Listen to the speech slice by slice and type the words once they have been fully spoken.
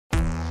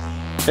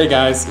Hey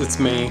guys, it's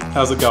me.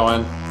 How's it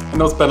going? I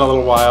know it's been a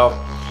little while,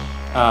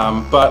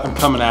 but I'm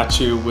coming at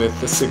you with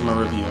the Sigma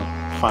review,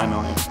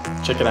 finally.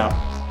 Check it out.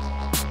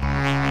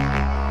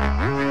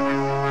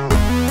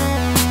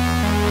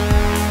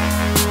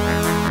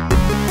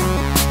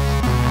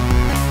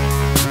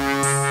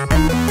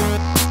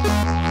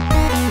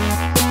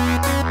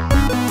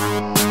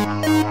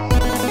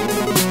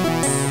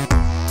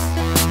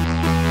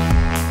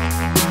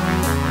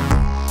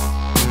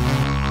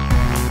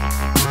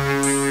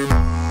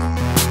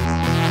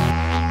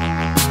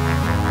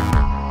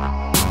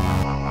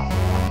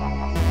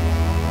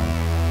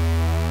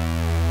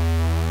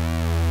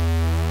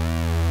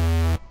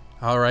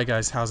 Alright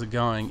guys, how's it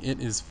going? It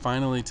is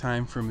finally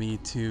time for me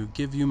to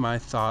give you my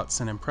thoughts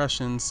and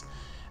impressions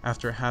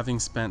after having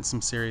spent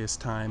some serious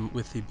time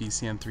with the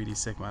BCN3D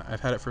Sigma.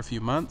 I've had it for a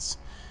few months,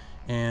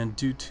 and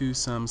due to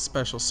some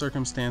special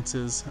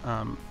circumstances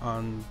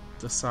on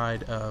the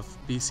side of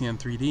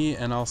BCN3D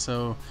and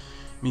also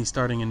me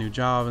starting a new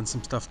job and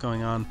some stuff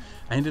going on,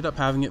 I ended up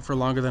having it for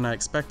longer than I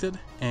expected,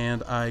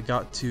 and I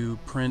got to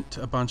print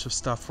a bunch of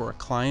stuff for a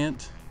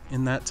client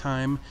in that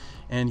time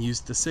and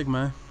used the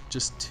Sigma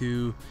just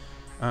to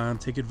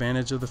take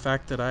advantage of the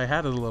fact that I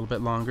had it a little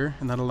bit longer,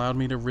 and that allowed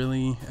me to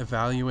really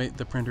evaluate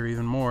the printer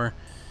even more.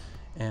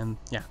 And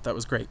yeah, that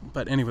was great.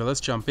 But anyway,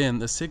 let's jump in.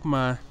 The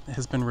Sigma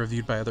has been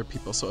reviewed by other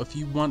people, so if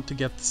you want to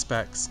get the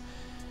specs,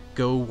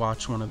 go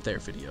watch one of their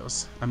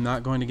videos. I'm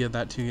not going to give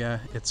that to you.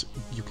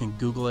 You can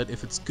Google it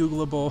if it's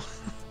Googleable.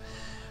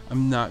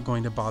 I'm not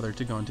going to bother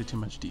to go into too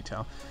much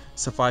detail.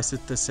 Suffice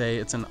it to say,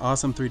 it's an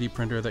awesome 3D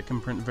printer that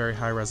can print very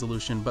high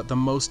resolution, but the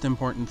most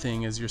important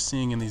thing, as you're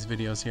seeing in these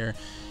videos here,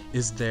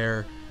 is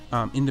their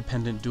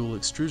independent dual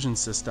extrusion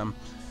system,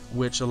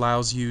 which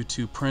allows you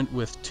to print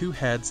with two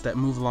heads that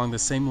move along the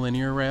same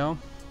linear rail,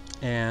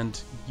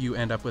 and you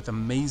end up with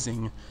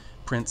amazing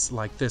prints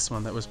like this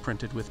one that was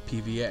printed with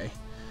PVA.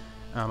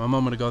 A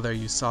moment ago there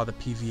you saw the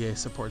PVA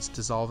supports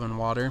dissolve in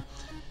water.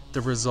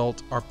 The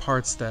result are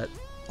parts that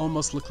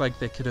almost look like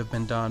they could have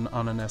been done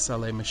on an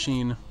SLA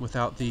machine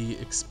without the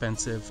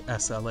expensive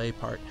SLA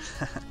part.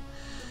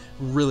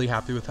 Really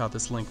happy with how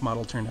this Link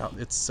model turned out.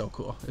 It's so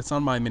cool. It's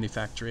on my mini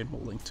factory and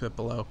we'll link to it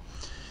below.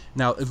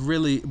 Now,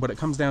 what it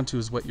comes down to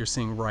is what you're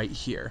seeing right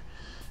here.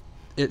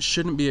 It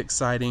shouldn't be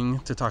exciting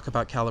to talk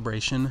about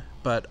calibration,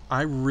 but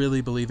I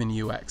really believe in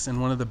UX,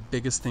 and one of the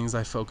biggest things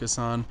I focus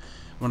on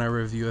when I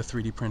review a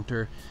 3D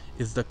printer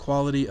is the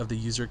quality of the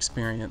user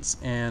experience,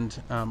 and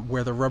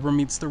where the rubber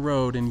meets the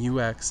road in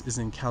UX is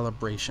in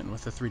calibration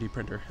with a 3D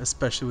printer,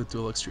 especially with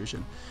dual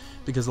extrusion,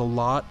 because a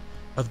lot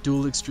of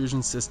dual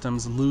extrusion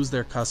systems lose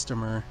their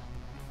customer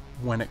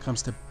when it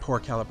comes to poor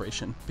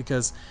calibration,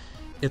 because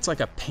it's like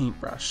a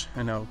paintbrush.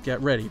 I know,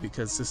 get ready,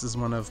 because this is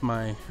one of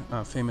my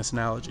famous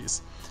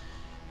analogies.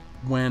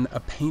 When a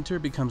painter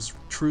becomes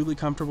truly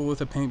comfortable with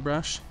a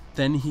paintbrush,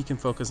 then he can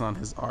focus on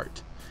his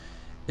art.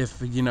 If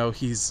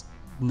he's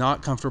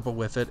not comfortable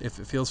with it, if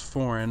it feels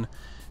foreign,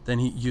 then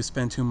you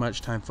spend too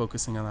much time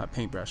focusing on that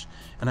paintbrush.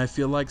 And I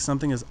feel like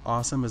something as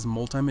awesome as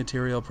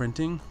multi-material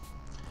printing,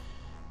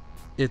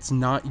 it's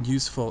not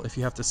useful if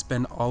you have to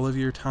spend all of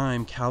your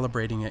time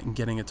calibrating it and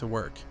getting it to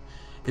work.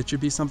 It should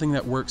be something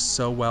that works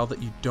so well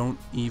that you don't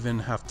even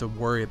have to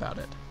worry about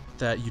it,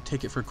 that you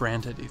take it for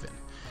granted even.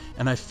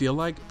 And I feel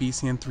like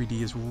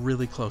BCN3D is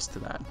really close to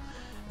that,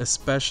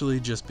 especially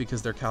just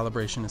because their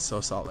calibration is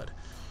so solid.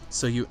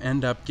 So you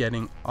end up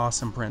getting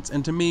awesome prints.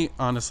 And to me,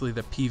 honestly,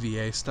 the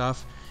PVA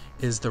stuff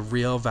is the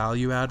real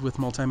value add with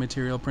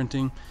multi-material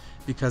printing,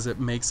 because it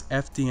makes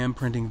FDM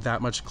printing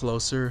that much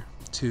closer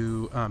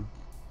to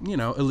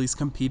at least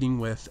competing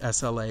with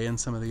SLA and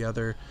some of the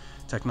other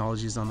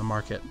technologies on the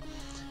market.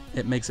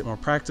 It makes it more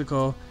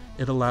practical.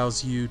 It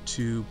allows you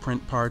to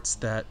print parts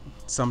that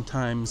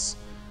sometimes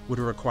would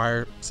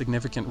require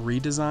significant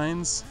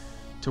redesigns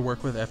to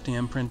work with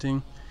FDM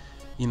printing.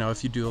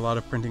 If you do a lot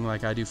of printing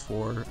like I do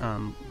for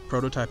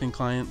prototyping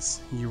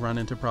clients, you run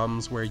into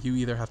problems where you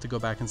either have to go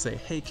back and say,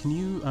 hey, can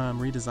you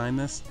redesign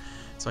this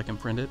so I can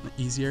print it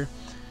easier?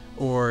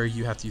 Or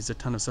you have to use a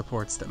ton of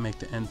supports that make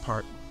the end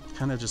part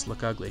kind of just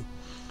look ugly.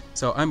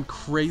 So I'm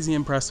crazy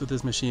impressed with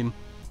this machine.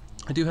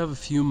 I do have a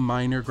few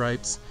minor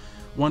gripes.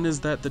 One is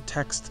that the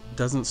text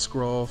doesn't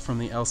scroll from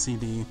the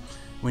LCD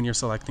when you're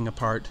selecting a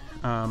part.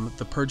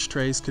 The purge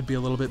trays could be a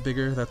little bit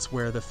bigger. That's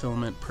where the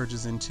filament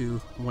purges into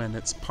when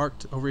it's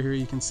parked. Over here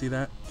you can see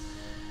that.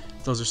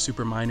 Those are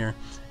super minor.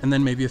 And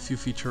then maybe a few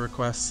feature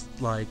requests,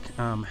 like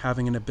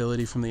having an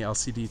ability from the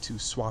LCD to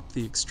swap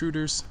the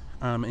extruders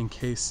in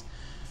case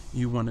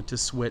you wanted to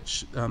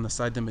switch on the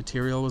side the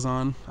material was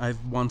on. I've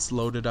once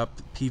loaded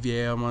up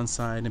PVA on one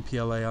side and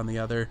PLA on the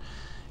other,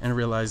 and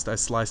realized I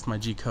sliced my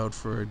G-code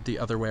for the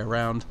other way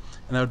around,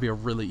 and that would be a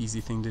really easy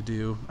thing to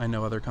do. I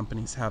know other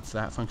companies have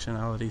that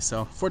functionality,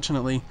 so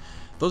fortunately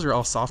those are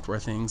all software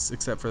things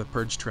except for the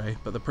purge tray,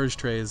 but the purge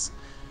tray is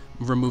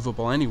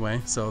removable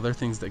anyway, so they're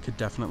things that could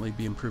definitely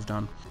be improved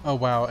on. Oh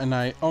wow, and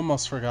I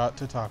almost forgot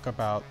to talk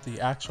about the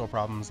actual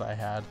problems I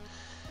had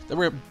that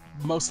were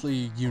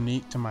mostly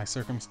unique to my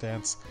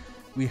circumstance.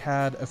 we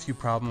had a few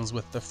problems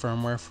with the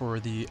firmware for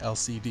the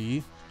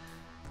LCD,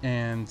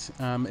 and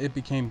it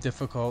became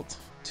difficult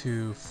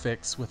to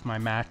fix with my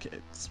Mac.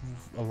 It's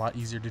a lot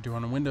easier to do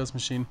on a Windows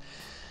machine.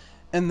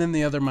 And then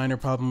the other minor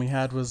problem we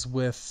had was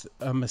with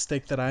a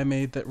mistake that I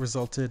made that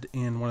resulted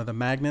in one of the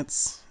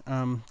magnets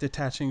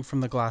detaching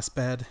from the glass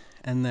bed,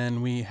 and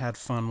then we had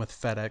fun with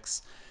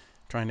FedEx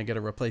trying to get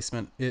a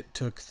replacement. It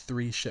took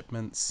 3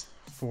 shipments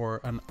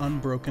for an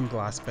unbroken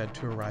glass bed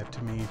to arrive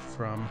to me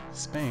from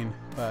Spain.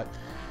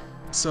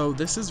 So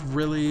this is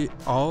really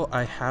all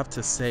I have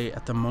to say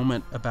at the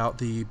moment about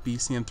the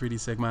BCN3D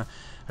Sigma.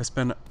 I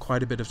spent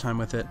quite a bit of time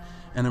with it,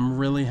 and I'm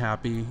really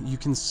happy. You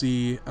can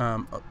see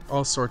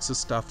all sorts of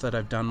stuff that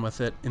I've done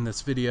with it in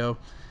this video.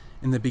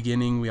 In the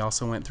beginning, we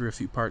also went through a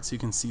few parts. You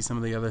can see some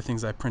of the other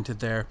things I printed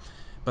there,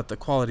 but the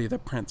quality of the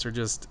prints are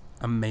just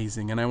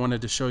amazing, and I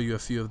wanted to show you a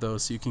few of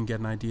those so you can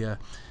get an idea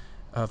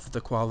of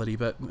the quality.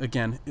 But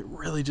again, it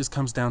really just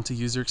comes down to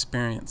user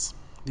experience.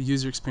 The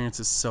user experience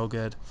is so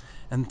good,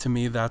 and to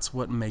me that's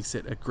what makes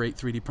it a great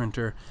 3D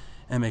printer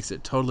and makes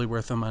it totally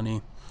worth the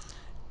money.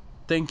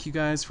 Thank you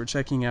guys for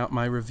checking out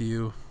my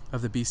review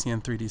of the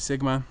BCN3D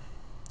Sigma.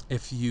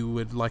 If you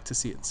would like to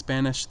see it in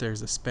Spanish,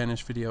 there's a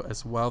Spanish video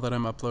as well that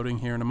I'm uploading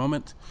here in a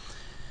moment.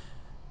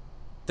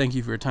 Thank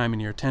you for your time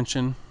and your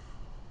attention.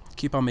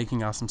 Keep on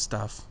making awesome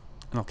stuff,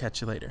 and I'll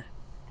catch you later.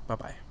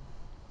 Bye-bye.